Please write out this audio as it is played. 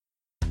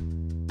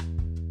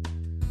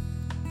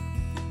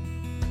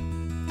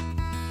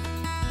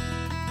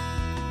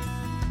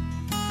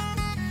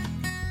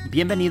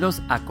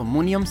Bienvenidos a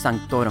Communium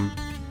Sanctorum,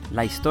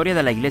 la historia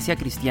de la Iglesia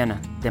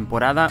Cristiana,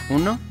 temporada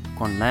 1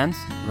 con Lance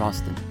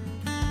Ralston.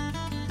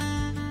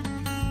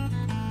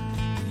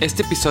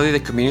 Este episodio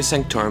de Communium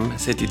Sanctorum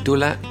se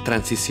titula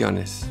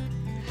Tradiciones.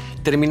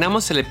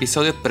 Terminamos el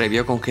episodio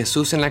previo con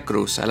Jesús en la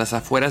cruz a las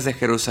afueras de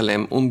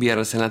Jerusalén un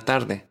viernes en la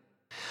tarde.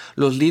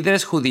 Los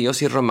líderes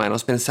judíos y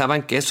romanos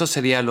pensaban que eso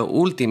sería lo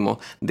último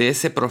de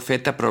ese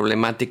profeta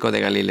problemático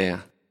de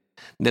Galilea.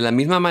 De la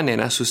misma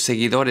manera, sus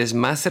seguidores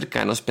más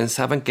cercanos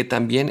pensaban que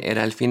también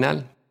era el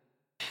final.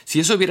 Si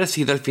eso hubiera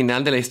sido el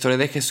final de la historia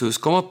de Jesús,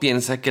 ¿cómo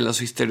piensa que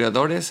los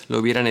historiadores lo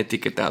hubieran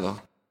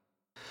etiquetado?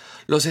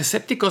 Los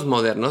escépticos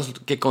modernos,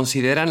 que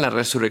consideran la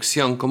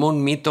resurrección como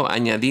un mito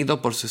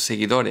añadido por sus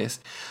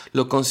seguidores,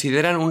 lo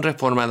consideran un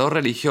reformador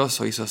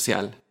religioso y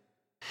social,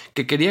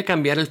 que quería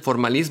cambiar el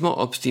formalismo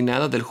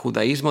obstinado del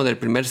judaísmo del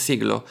primer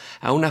siglo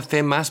a una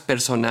fe más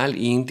personal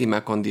y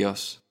íntima con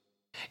Dios.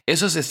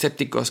 Esos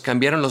escépticos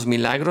cambiaron los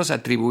milagros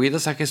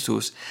atribuidos a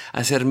Jesús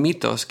a ser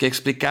mitos que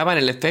explicaban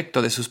el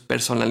efecto de su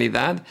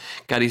personalidad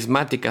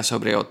carismática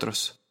sobre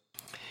otros.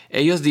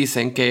 Ellos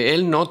dicen que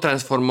Él no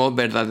transformó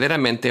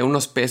verdaderamente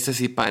unos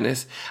peces y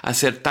panes a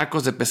ser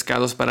tacos de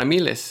pescados para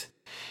miles.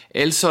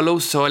 Él solo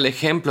usó el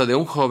ejemplo de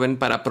un joven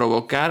para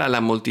provocar a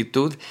la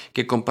multitud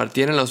que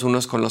compartieran los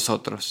unos con los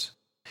otros.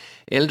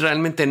 Él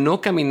realmente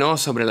no caminó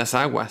sobre las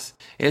aguas.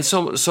 Él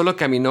solo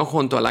caminó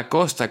junto a la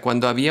costa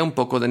cuando había un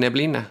poco de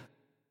neblina.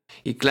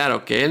 Y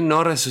claro que Él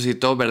no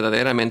resucitó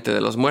verdaderamente de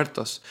los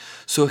muertos.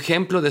 Su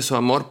ejemplo de su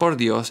amor por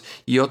Dios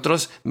y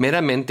otros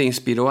meramente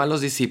inspiró a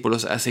los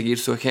discípulos a seguir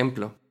su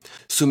ejemplo.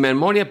 Su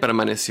memoria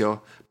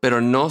permaneció,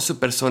 pero no su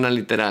persona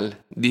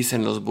literal,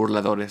 dicen los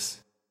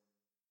burladores.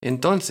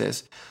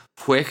 Entonces,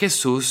 ¿fue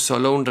Jesús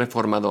solo un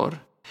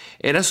reformador?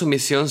 ¿Era su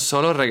misión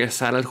solo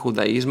regresar al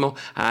judaísmo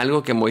a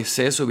algo que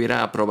Moisés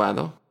hubiera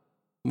aprobado?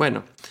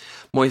 Bueno,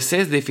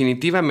 Moisés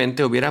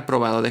definitivamente hubiera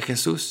aprobado de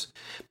Jesús,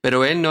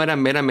 pero él no era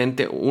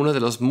meramente uno de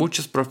los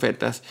muchos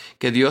profetas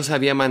que Dios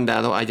había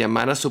mandado a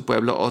llamar a su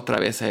pueblo otra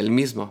vez a él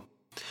mismo.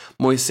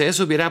 Moisés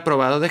hubiera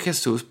aprobado de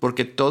Jesús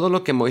porque todo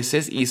lo que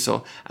Moisés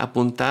hizo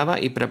apuntaba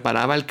y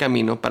preparaba el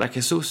camino para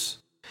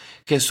Jesús.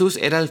 Jesús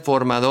era el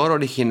formador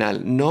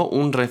original, no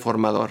un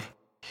reformador.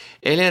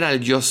 Él era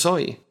el yo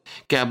soy,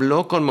 que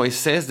habló con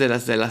Moisés de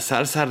la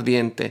zarza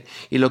ardiente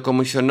y lo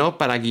comisionó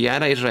para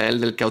guiar a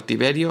Israel del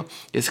cautiverio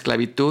y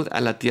esclavitud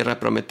a la tierra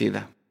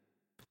prometida.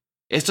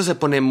 Esto se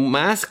pone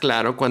más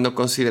claro cuando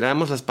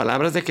consideramos las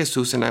palabras de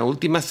Jesús en la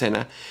última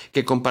cena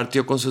que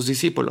compartió con sus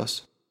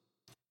discípulos.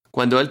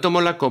 Cuando Él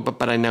tomó la copa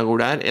para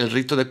inaugurar el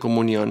rito de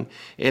comunión,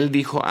 Él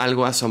dijo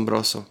algo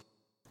asombroso.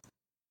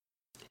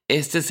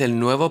 Este es el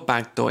nuevo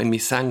pacto en mi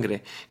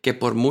sangre, que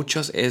por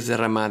muchos es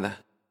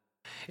derramada.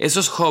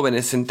 Esos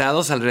jóvenes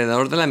sentados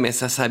alrededor de la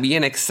mesa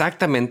sabían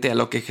exactamente a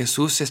lo que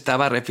Jesús se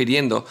estaba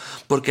refiriendo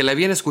porque le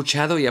habían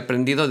escuchado y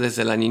aprendido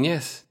desde la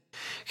niñez.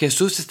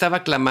 Jesús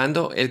estaba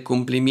clamando el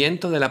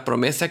cumplimiento de la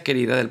promesa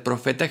querida del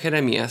profeta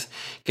Jeremías,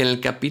 que en el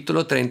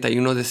capítulo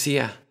 31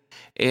 decía: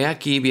 «He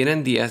aquí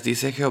vienen días,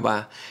 dice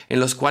Jehová, en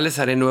los cuales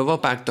haré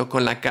nuevo pacto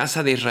con la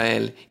casa de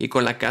Israel y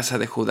con la casa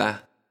de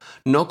Judá.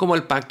 No como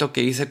el pacto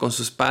que hice con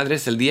sus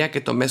padres el día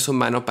que tomé su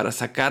mano para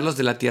sacarlos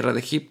de la tierra de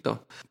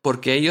Egipto,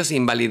 porque ellos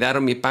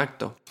invalidaron mi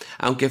pacto,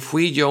 aunque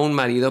fui yo un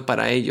marido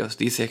para ellos,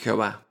 dice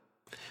Jehová.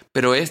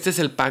 Pero este es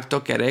el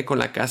pacto que haré con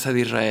la casa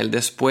de Israel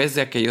después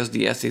de aquellos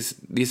días,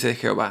 dice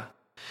Jehová.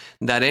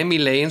 Daré mi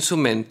ley en su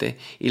mente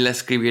y la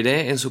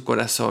escribiré en su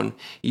corazón,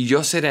 y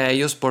yo seré a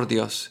ellos por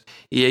Dios,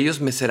 y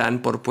ellos me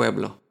serán por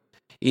pueblo.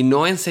 Y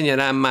no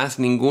enseñará más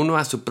ninguno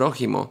a su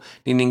prójimo,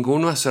 ni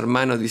ninguno a su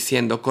hermano,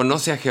 diciendo: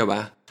 conoce a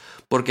Jehová,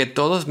 porque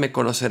todos me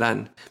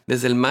conocerán,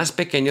 desde el más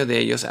pequeño de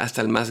ellos hasta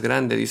el más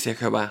grande, dice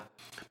Jehová,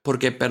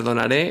 porque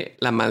perdonaré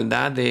la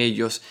maldad de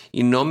ellos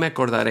y no me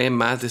acordaré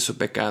más de su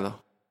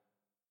pecado».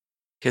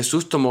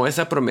 Jesús tomó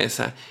esa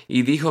promesa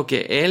y dijo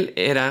que Él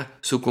era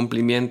su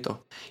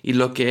cumplimiento, y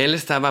lo que Él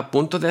estaba a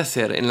punto de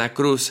hacer en la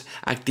cruz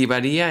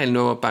activaría el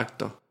nuevo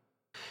pacto.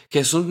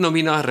 Jesús no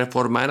vino a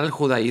reformar al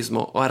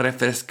judaísmo o a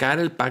refrescar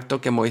el pacto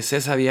que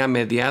Moisés había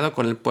mediado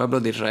con el pueblo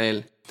de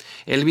Israel.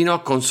 Él vino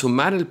a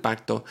consumar el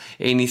pacto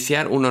e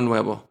iniciar uno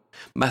nuevo,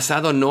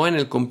 basado no en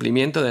el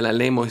cumplimiento de la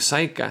ley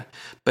mosaica,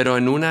 pero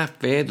en una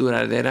fe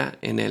duradera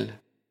en Él.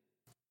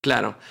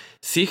 Claro,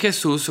 si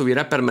Jesús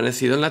hubiera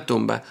permanecido en la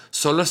tumba,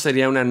 solo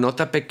sería una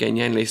nota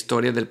pequeña en la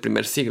historia del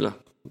primer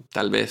siglo,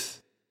 tal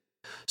vez.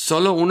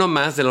 Solo uno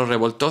más de los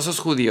revoltosos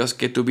judíos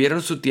que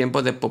tuvieron su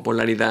tiempo de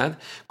popularidad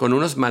con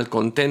unos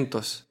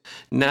malcontentos.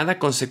 Nada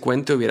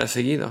consecuente hubiera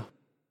seguido.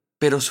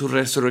 Pero su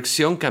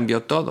resurrección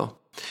cambió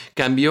todo.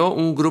 Cambió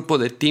un grupo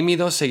de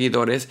tímidos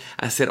seguidores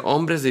a ser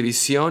hombres de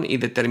visión y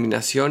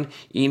determinación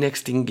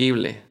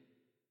inextinguible.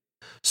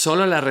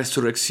 Solo la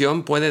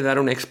resurrección puede dar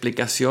una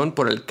explicación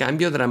por el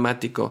cambio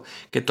dramático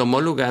que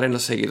tomó lugar en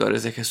los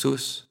seguidores de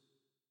Jesús.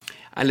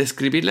 Al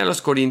escribirle a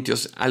los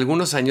Corintios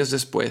algunos años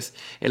después,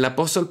 el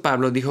apóstol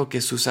Pablo dijo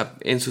que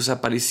en sus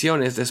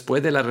apariciones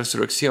después de la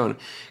resurrección,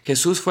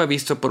 Jesús fue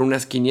visto por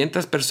unas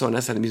 500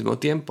 personas al mismo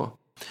tiempo.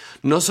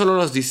 No solo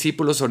los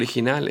discípulos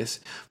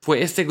originales,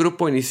 fue este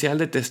grupo inicial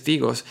de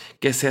testigos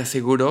que se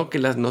aseguró que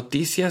las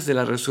noticias de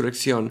la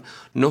resurrección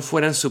no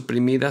fueran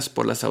suprimidas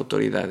por las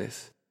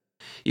autoridades.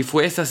 Y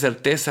fue esa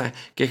certeza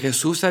que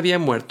Jesús había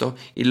muerto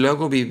y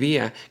luego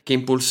vivía que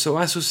impulsó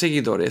a sus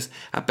seguidores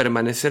a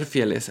permanecer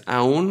fieles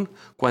aun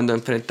cuando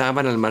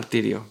enfrentaban al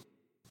martirio.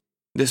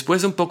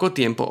 Después de un poco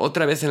tiempo,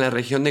 otra vez en la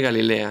región de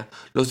Galilea,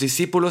 los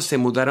discípulos se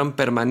mudaron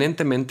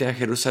permanentemente a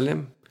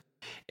Jerusalén.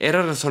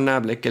 Era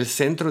razonable que el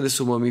centro de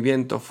su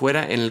movimiento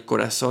fuera en el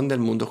corazón del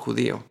mundo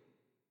judío.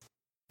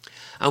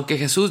 Aunque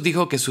Jesús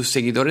dijo que sus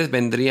seguidores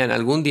vendrían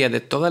algún día de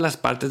todas las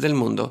partes del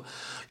mundo,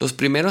 los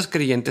primeros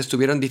creyentes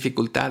tuvieron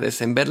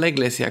dificultades en ver la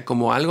iglesia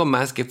como algo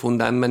más que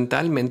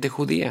fundamentalmente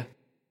judía.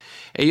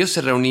 Ellos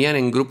se reunían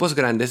en grupos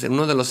grandes en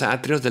uno de los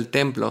atrios del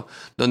templo,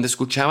 donde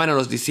escuchaban a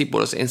los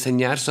discípulos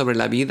enseñar sobre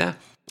la vida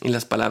y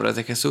las palabras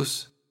de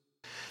Jesús.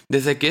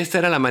 Desde que esta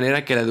era la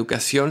manera que la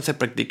educación se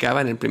practicaba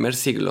en el primer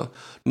siglo,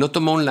 no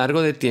tomó un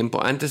largo de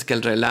tiempo antes que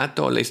el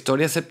relato o la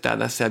historia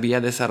aceptada se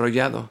había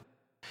desarrollado.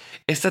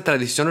 Esta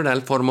tradición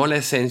oral formó la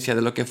esencia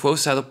de lo que fue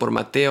usado por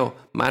Mateo,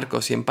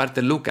 Marcos y en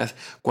parte Lucas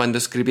cuando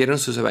escribieron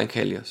sus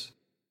evangelios.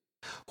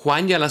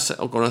 Juan ya las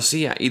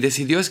conocía y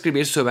decidió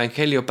escribir su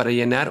evangelio para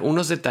llenar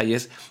unos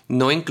detalles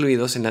no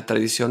incluidos en la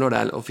tradición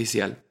oral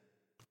oficial.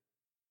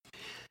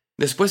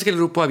 Después que el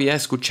grupo había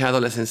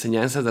escuchado las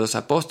enseñanzas de los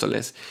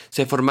apóstoles,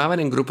 se formaban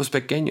en grupos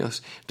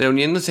pequeños,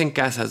 reuniéndose en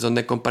casas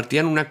donde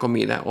compartían una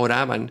comida,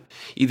 oraban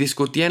y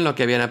discutían lo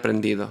que habían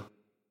aprendido.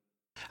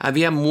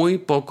 Había muy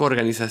poca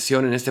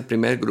organización en este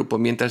primer grupo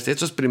mientras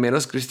estos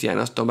primeros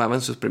cristianos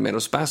tomaban sus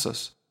primeros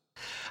pasos.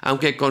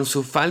 Aunque con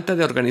su falta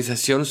de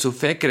organización su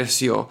fe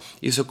creció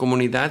y su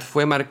comunidad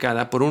fue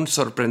marcada por un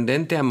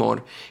sorprendente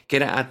amor que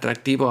era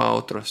atractivo a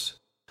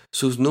otros.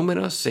 Sus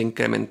números se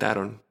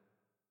incrementaron.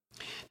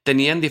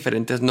 Tenían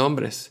diferentes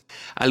nombres.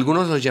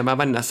 Algunos los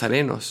llamaban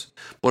nazarenos,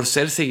 por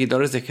ser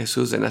seguidores de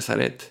Jesús de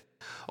Nazaret.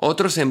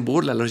 Otros en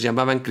burla los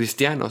llamaban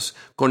cristianos,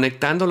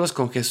 conectándolos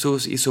con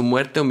Jesús y su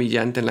muerte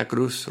humillante en la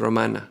cruz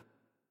romana.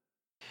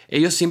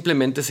 Ellos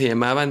simplemente se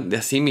llamaban de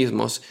a sí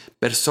mismos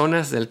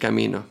personas del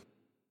camino.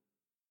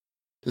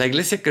 La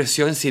iglesia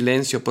creció en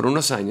silencio por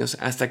unos años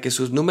hasta que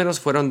sus números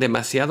fueron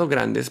demasiado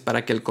grandes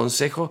para que el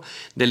consejo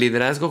de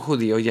liderazgo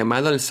judío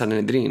llamado el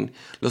Sanedrín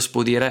los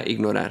pudiera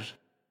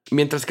ignorar.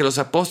 Mientras que los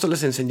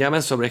apóstoles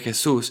enseñaban sobre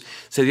Jesús,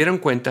 se dieron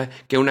cuenta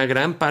que una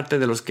gran parte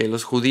de los que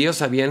los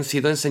judíos habían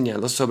sido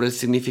enseñados sobre el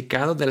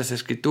significado de las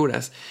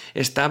Escrituras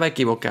estaba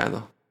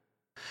equivocado.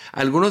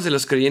 Algunos de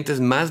los creyentes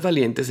más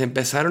valientes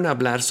empezaron a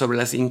hablar sobre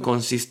las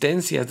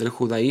inconsistencias del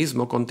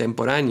judaísmo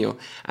contemporáneo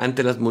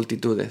ante las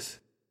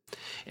multitudes.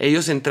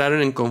 Ellos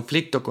entraron en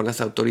conflicto con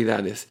las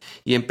autoridades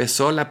y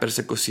empezó la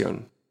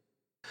persecución.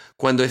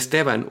 Cuando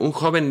Esteban, un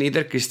joven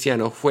líder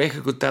cristiano, fue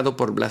ejecutado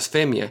por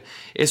blasfemia,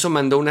 eso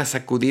mandó una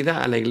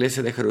sacudida a la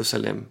iglesia de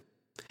Jerusalén.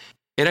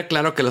 Era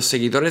claro que los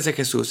seguidores de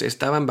Jesús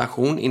estaban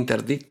bajo un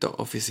interdicto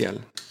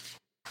oficial.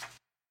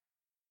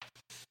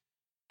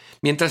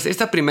 Mientras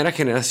esta primera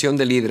generación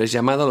de líderes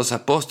llamados los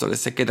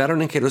apóstoles se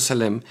quedaron en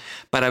Jerusalén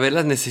para ver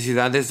las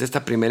necesidades de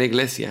esta primera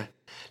iglesia,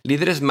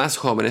 líderes más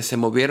jóvenes se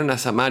movieron a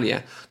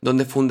Samaria,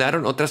 donde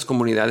fundaron otras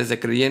comunidades de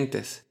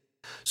creyentes.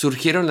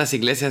 Surgieron las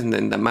iglesias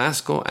en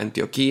Damasco,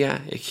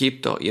 Antioquía,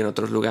 Egipto y en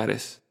otros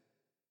lugares.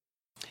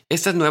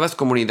 Estas nuevas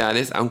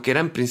comunidades, aunque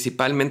eran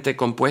principalmente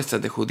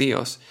compuestas de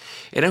judíos,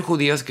 eran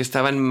judíos que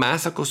estaban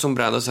más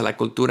acostumbrados a la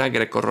cultura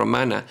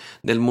grecorromana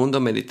del mundo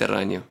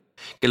mediterráneo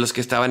que los que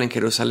estaban en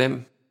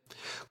Jerusalén.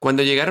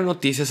 Cuando llegaron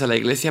noticias a la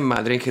iglesia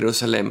madre en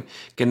Jerusalén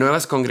que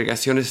nuevas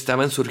congregaciones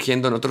estaban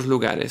surgiendo en otros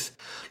lugares,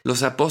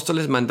 los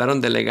apóstoles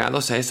mandaron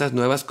delegados a esas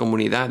nuevas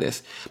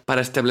comunidades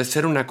para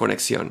establecer una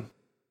conexión.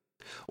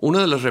 Uno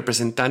de los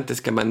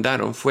representantes que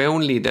mandaron fue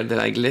un líder de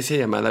la iglesia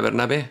llamada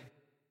Bernabé.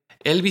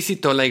 Él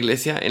visitó la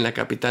iglesia en la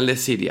capital de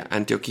Siria,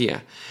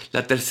 Antioquía,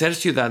 la tercera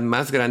ciudad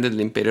más grande del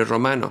Imperio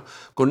Romano,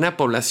 con una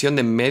población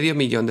de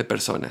 500,000 de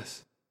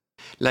personas.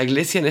 La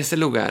iglesia en ese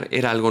lugar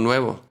era algo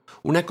nuevo,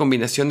 una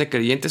combinación de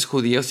creyentes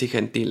judíos y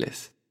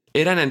gentiles.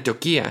 Era en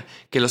Antioquía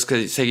que los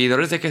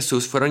seguidores de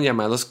Jesús fueron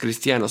llamados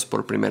cristianos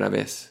por primera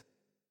vez.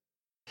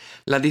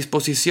 La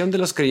disposición de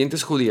los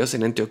creyentes judíos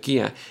en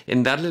Antioquía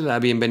en darle la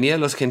bienvenida a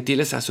los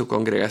gentiles a su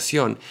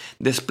congregación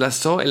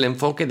desplazó el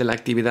enfoque de la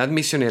actividad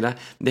misionera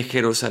de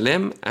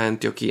Jerusalén a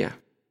Antioquía.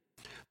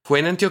 Fue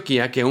en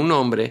Antioquía que un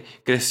hombre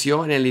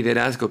creció en el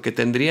liderazgo que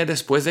tendría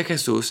después de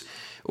Jesús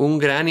un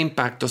gran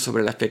impacto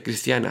sobre la fe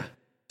cristiana,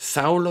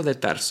 Saulo de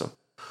Tarso,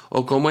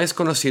 o como es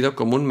conocido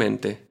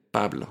comúnmente,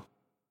 Pablo.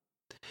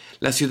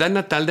 La ciudad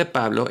natal de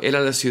Pablo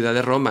era la ciudad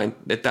de Roma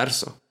de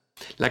Tarso,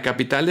 la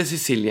capital de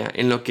Sicilia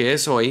en lo que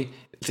es hoy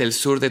el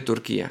sur de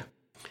Turquía,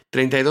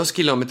 32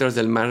 kilómetros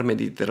del mar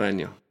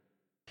Mediterráneo.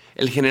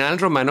 El general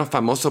romano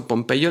famoso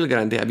Pompeyo el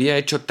Grande había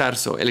hecho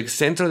Tarso el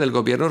centro del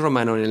gobierno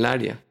romano en el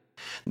área,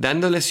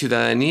 dándole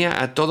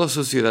ciudadanía a todos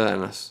sus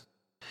ciudadanos.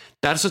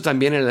 Tarso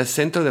también era el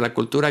centro de la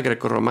cultura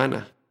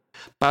grecorromana.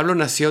 Pablo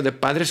nació de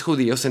padres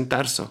judíos en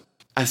Tarso,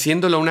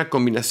 haciéndolo una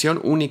combinación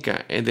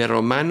única de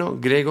romano,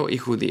 griego y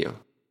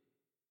judío.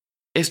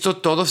 Esto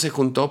todo se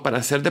juntó para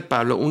hacer de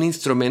Pablo un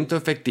instrumento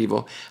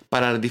efectivo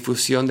para la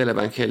difusión del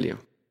Evangelio.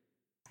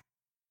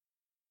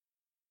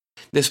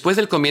 Después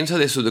del comienzo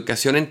de su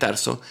educación en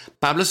Tarso,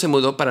 Pablo se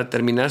mudó para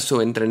terminar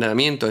su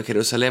entrenamiento en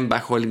Jerusalén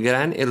bajo el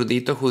gran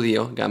erudito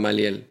judío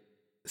Gamaliel.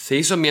 Se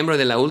hizo miembro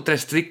de la ultra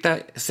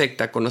estricta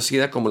secta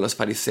conocida como los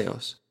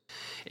fariseos.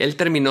 Él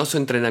terminó su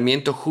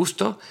entrenamiento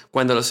justo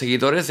cuando los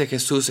seguidores de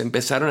Jesús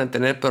empezaron a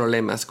tener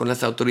problemas con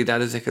las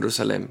autoridades de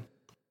Jerusalén.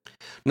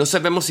 No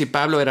sabemos si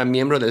Pablo era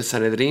miembro del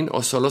Sanedrín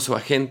o solo su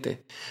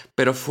agente,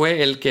 pero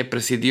fue el que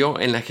presidió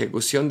en la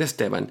ejecución de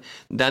Esteban,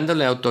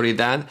 dándole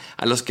autoridad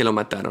a los que lo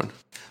mataron.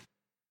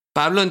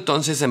 Pablo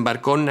entonces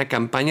embarcó en una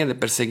campaña de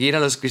perseguir a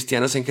los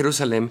cristianos en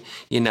Jerusalén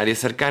y en áreas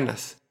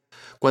cercanas.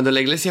 Cuando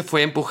la iglesia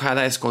fue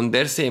empujada a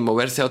esconderse y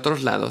moverse a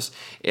otros lados,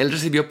 él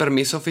recibió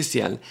permiso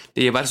oficial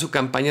de llevar su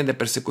campaña de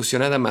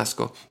persecución a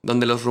Damasco,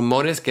 donde los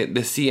rumores que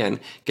decían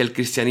que el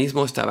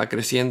cristianismo estaba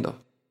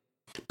creciendo.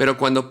 Pero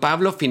cuando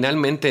Pablo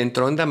finalmente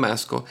entró en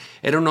Damasco,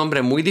 era un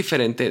hombre muy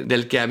diferente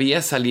del que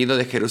había salido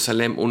de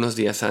Jerusalén unos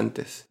días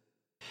antes.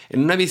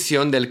 En una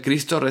visión del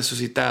Cristo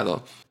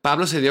resucitado,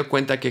 Pablo se dio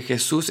cuenta que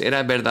Jesús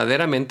era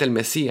verdaderamente el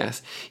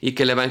Mesías y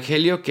que el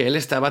evangelio que él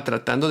estaba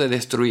tratando de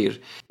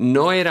destruir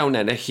no era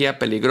una herejía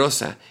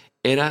peligrosa,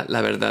 era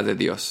la verdad de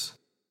Dios.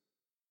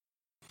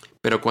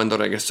 Pero cuando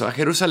regresó a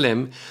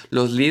Jerusalén,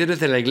 los líderes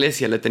de la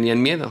iglesia le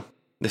tenían miedo.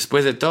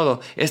 Después de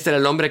todo, este era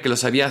el hombre que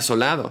los había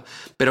asolado,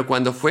 pero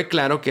cuando fue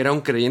claro que era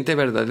un creyente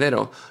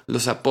verdadero,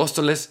 los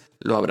apóstoles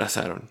lo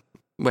abrazaron.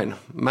 Bueno,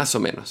 más o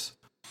menos.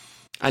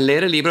 Al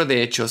leer el libro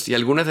de Hechos y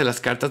algunas de las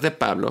cartas de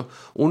Pablo,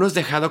 uno es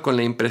dejado con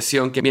la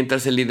impresión que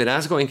mientras el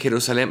liderazgo en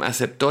Jerusalén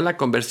aceptó la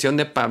conversión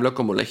de Pablo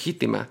como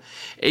legítima,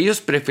 ellos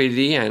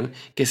preferirían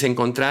que se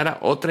encontrara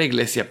otra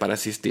iglesia para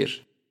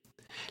asistir.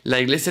 La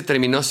iglesia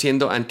terminó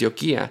siendo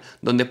Antioquía,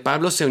 donde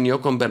Pablo se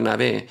unió con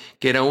Bernabé,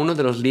 que era uno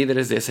de los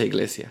líderes de esa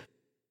iglesia.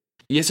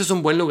 Y eso es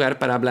un buen lugar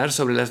para hablar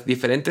sobre las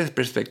diferentes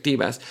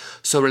perspectivas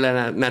sobre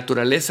la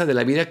naturaleza de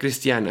la vida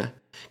cristiana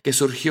que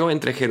surgió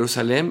entre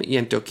Jerusalén y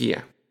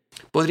Antioquía.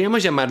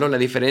 Podríamos llamarlo la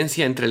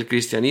diferencia entre el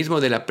cristianismo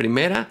de la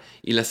primera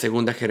y la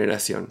segunda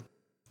generación.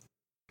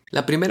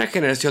 La primera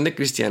generación de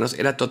cristianos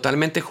era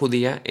totalmente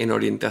judía en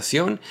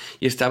orientación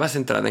y estaba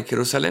centrada en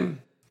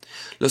Jerusalén.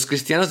 Los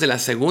cristianos de la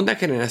segunda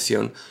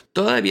generación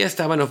todavía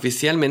estaban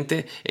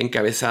oficialmente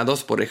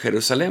encabezados por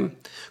Jerusalén,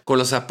 con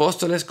los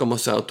apóstoles como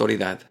su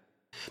autoridad.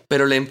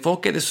 Pero el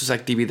enfoque de sus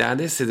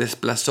actividades se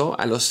desplazó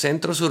a los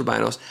centros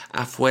urbanos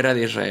afuera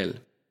de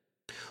Israel.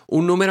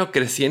 Un número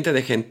creciente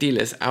de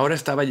gentiles ahora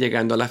estaba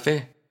llegando a la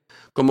fe.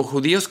 Como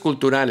judíos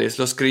culturales,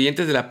 los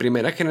creyentes de la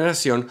primera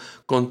generación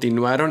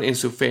continuaron en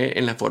su fe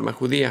en la forma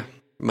judía.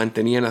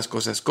 Mantenían las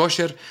cosas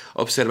kosher,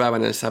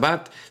 observaban el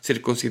sabbat,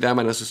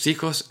 circuncidaban a sus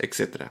hijos,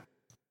 etc.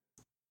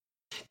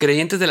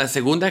 Creyentes de la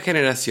segunda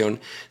generación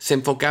se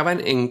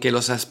enfocaban en que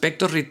los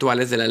aspectos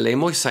rituales de la ley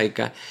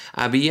mosaica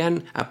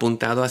habían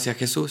apuntado hacia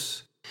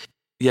Jesús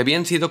y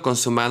habían sido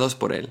consumados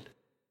por él.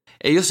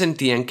 Ellos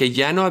sentían que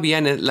ya no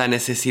había la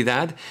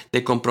necesidad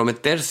de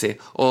comprometerse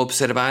o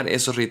observar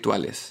esos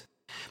rituales.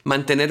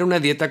 Mantener una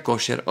dieta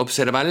kosher,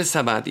 observar el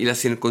sabbat y la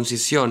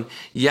circuncisión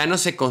ya no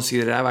se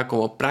consideraba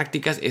como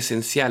prácticas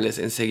esenciales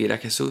en seguir a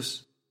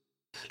Jesús.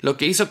 Lo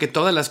que hizo que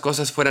todas las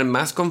cosas fueran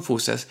más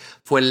confusas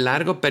fue el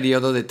largo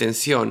periodo de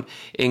tensión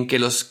en que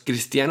los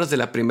cristianos de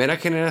la primera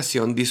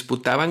generación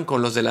disputaban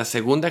con los de la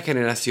segunda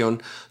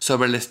generación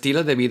sobre el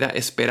estilo de vida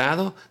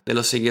esperado de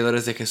los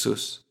seguidores de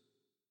Jesús.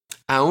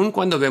 Aun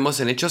cuando vemos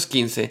en Hechos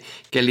 15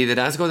 que el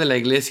liderazgo de la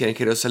iglesia en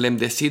Jerusalén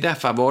decide a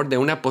favor de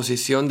una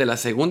posición de la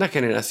segunda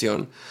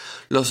generación,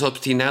 los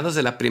obstinados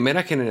de la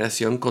primera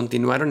generación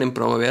continuaron en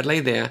promover la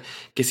idea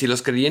que si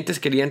los creyentes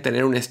querían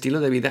tener un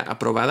estilo de vida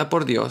aprobada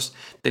por Dios,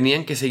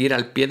 tenían que seguir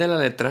al pie de la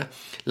letra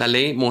la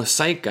ley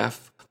mosaica,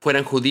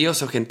 fueran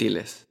judíos o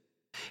gentiles.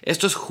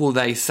 Estos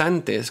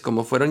judaizantes,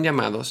 como fueron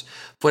llamados,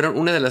 fueron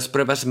una de las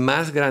pruebas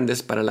más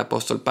grandes para el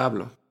apóstol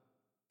Pablo.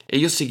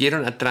 Ellos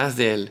siguieron atrás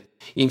de él,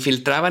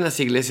 infiltraban las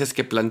iglesias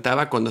que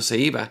plantaba cuando se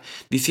iba,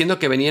 diciendo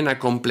que venían a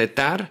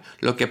completar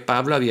lo que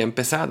Pablo había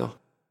empezado.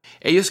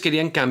 Ellos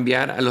querían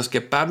cambiar a los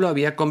que Pablo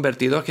había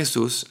convertido a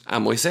Jesús, a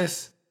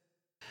Moisés.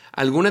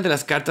 Algunas de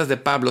las cartas de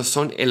Pablo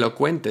son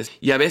elocuentes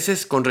y a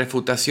veces con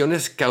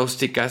refutaciones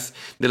cáusticas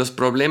de los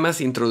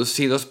problemas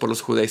introducidos por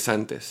los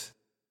judaizantes.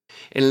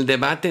 El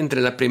debate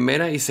entre la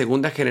primera y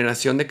segunda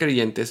generación de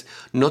creyentes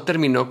no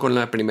terminó con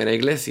la primera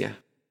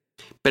iglesia.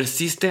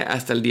 Persiste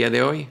hasta el día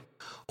de hoy.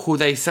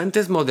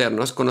 Judaizantes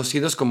modernos,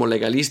 conocidos como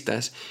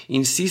legalistas,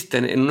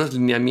 insisten en unos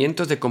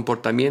lineamientos de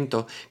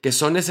comportamiento que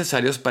son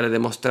necesarios para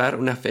demostrar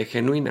una fe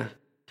genuina.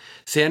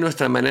 Sea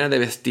nuestra manera de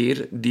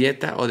vestir,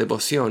 dieta o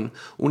devoción,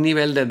 un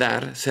nivel de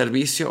dar,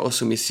 servicio o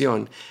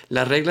sumisión,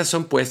 las reglas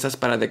son puestas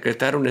para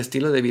decretar un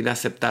estilo de vida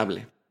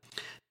aceptable.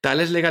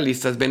 Tales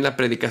legalistas ven la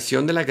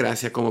predicación de la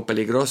gracia como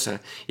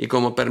peligrosa y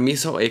como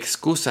permiso o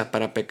excusa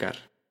para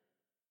pecar.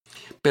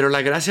 Pero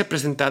la gracia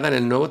presentada en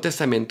el Nuevo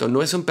Testamento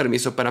no es un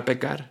permiso para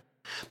pecar.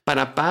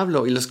 Para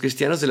Pablo y los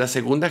cristianos de la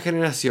segunda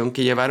generación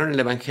que llevaron el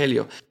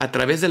Evangelio a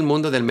través del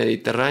mundo del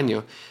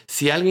Mediterráneo,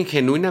 si alguien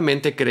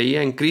genuinamente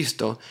creía en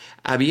Cristo,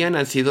 habían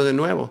nacido de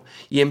nuevo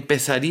y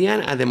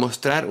empezarían a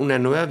demostrar una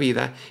nueva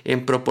vida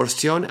en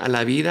proporción a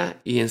la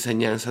vida y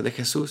enseñanza de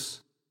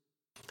Jesús.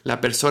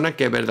 La persona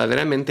que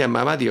verdaderamente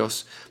amaba a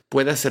Dios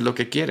puede hacer lo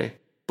que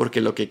quiere,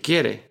 porque lo que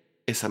quiere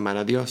es amar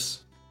a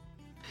Dios.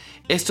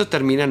 Esto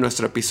termina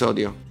nuestro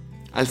episodio.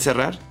 Al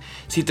cerrar,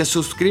 si te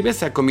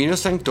suscribes a Communio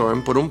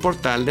Sanctorum por un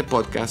portal de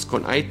podcast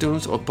con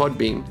iTunes o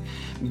Podbean,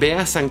 ve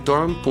a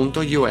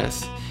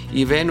sanctorum.us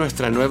y ve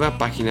nuestra nueva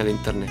página de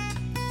internet.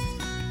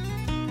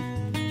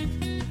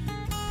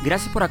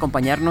 Gracias por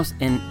acompañarnos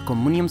en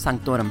Communium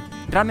Sanctorum.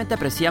 Realmente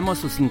apreciamos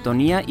su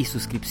sintonía y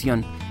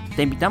suscripción.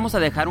 Te invitamos a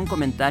dejar un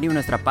comentario en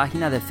nuestra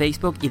página de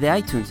Facebook y de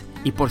iTunes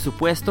y por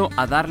supuesto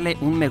a darle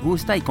un me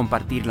gusta y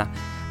compartirla.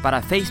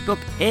 Para Facebook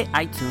e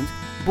iTunes,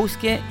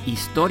 busque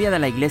Historia de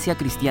la Iglesia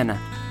Cristiana.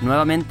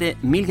 Nuevamente,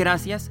 mil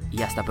gracias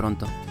y hasta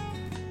pronto.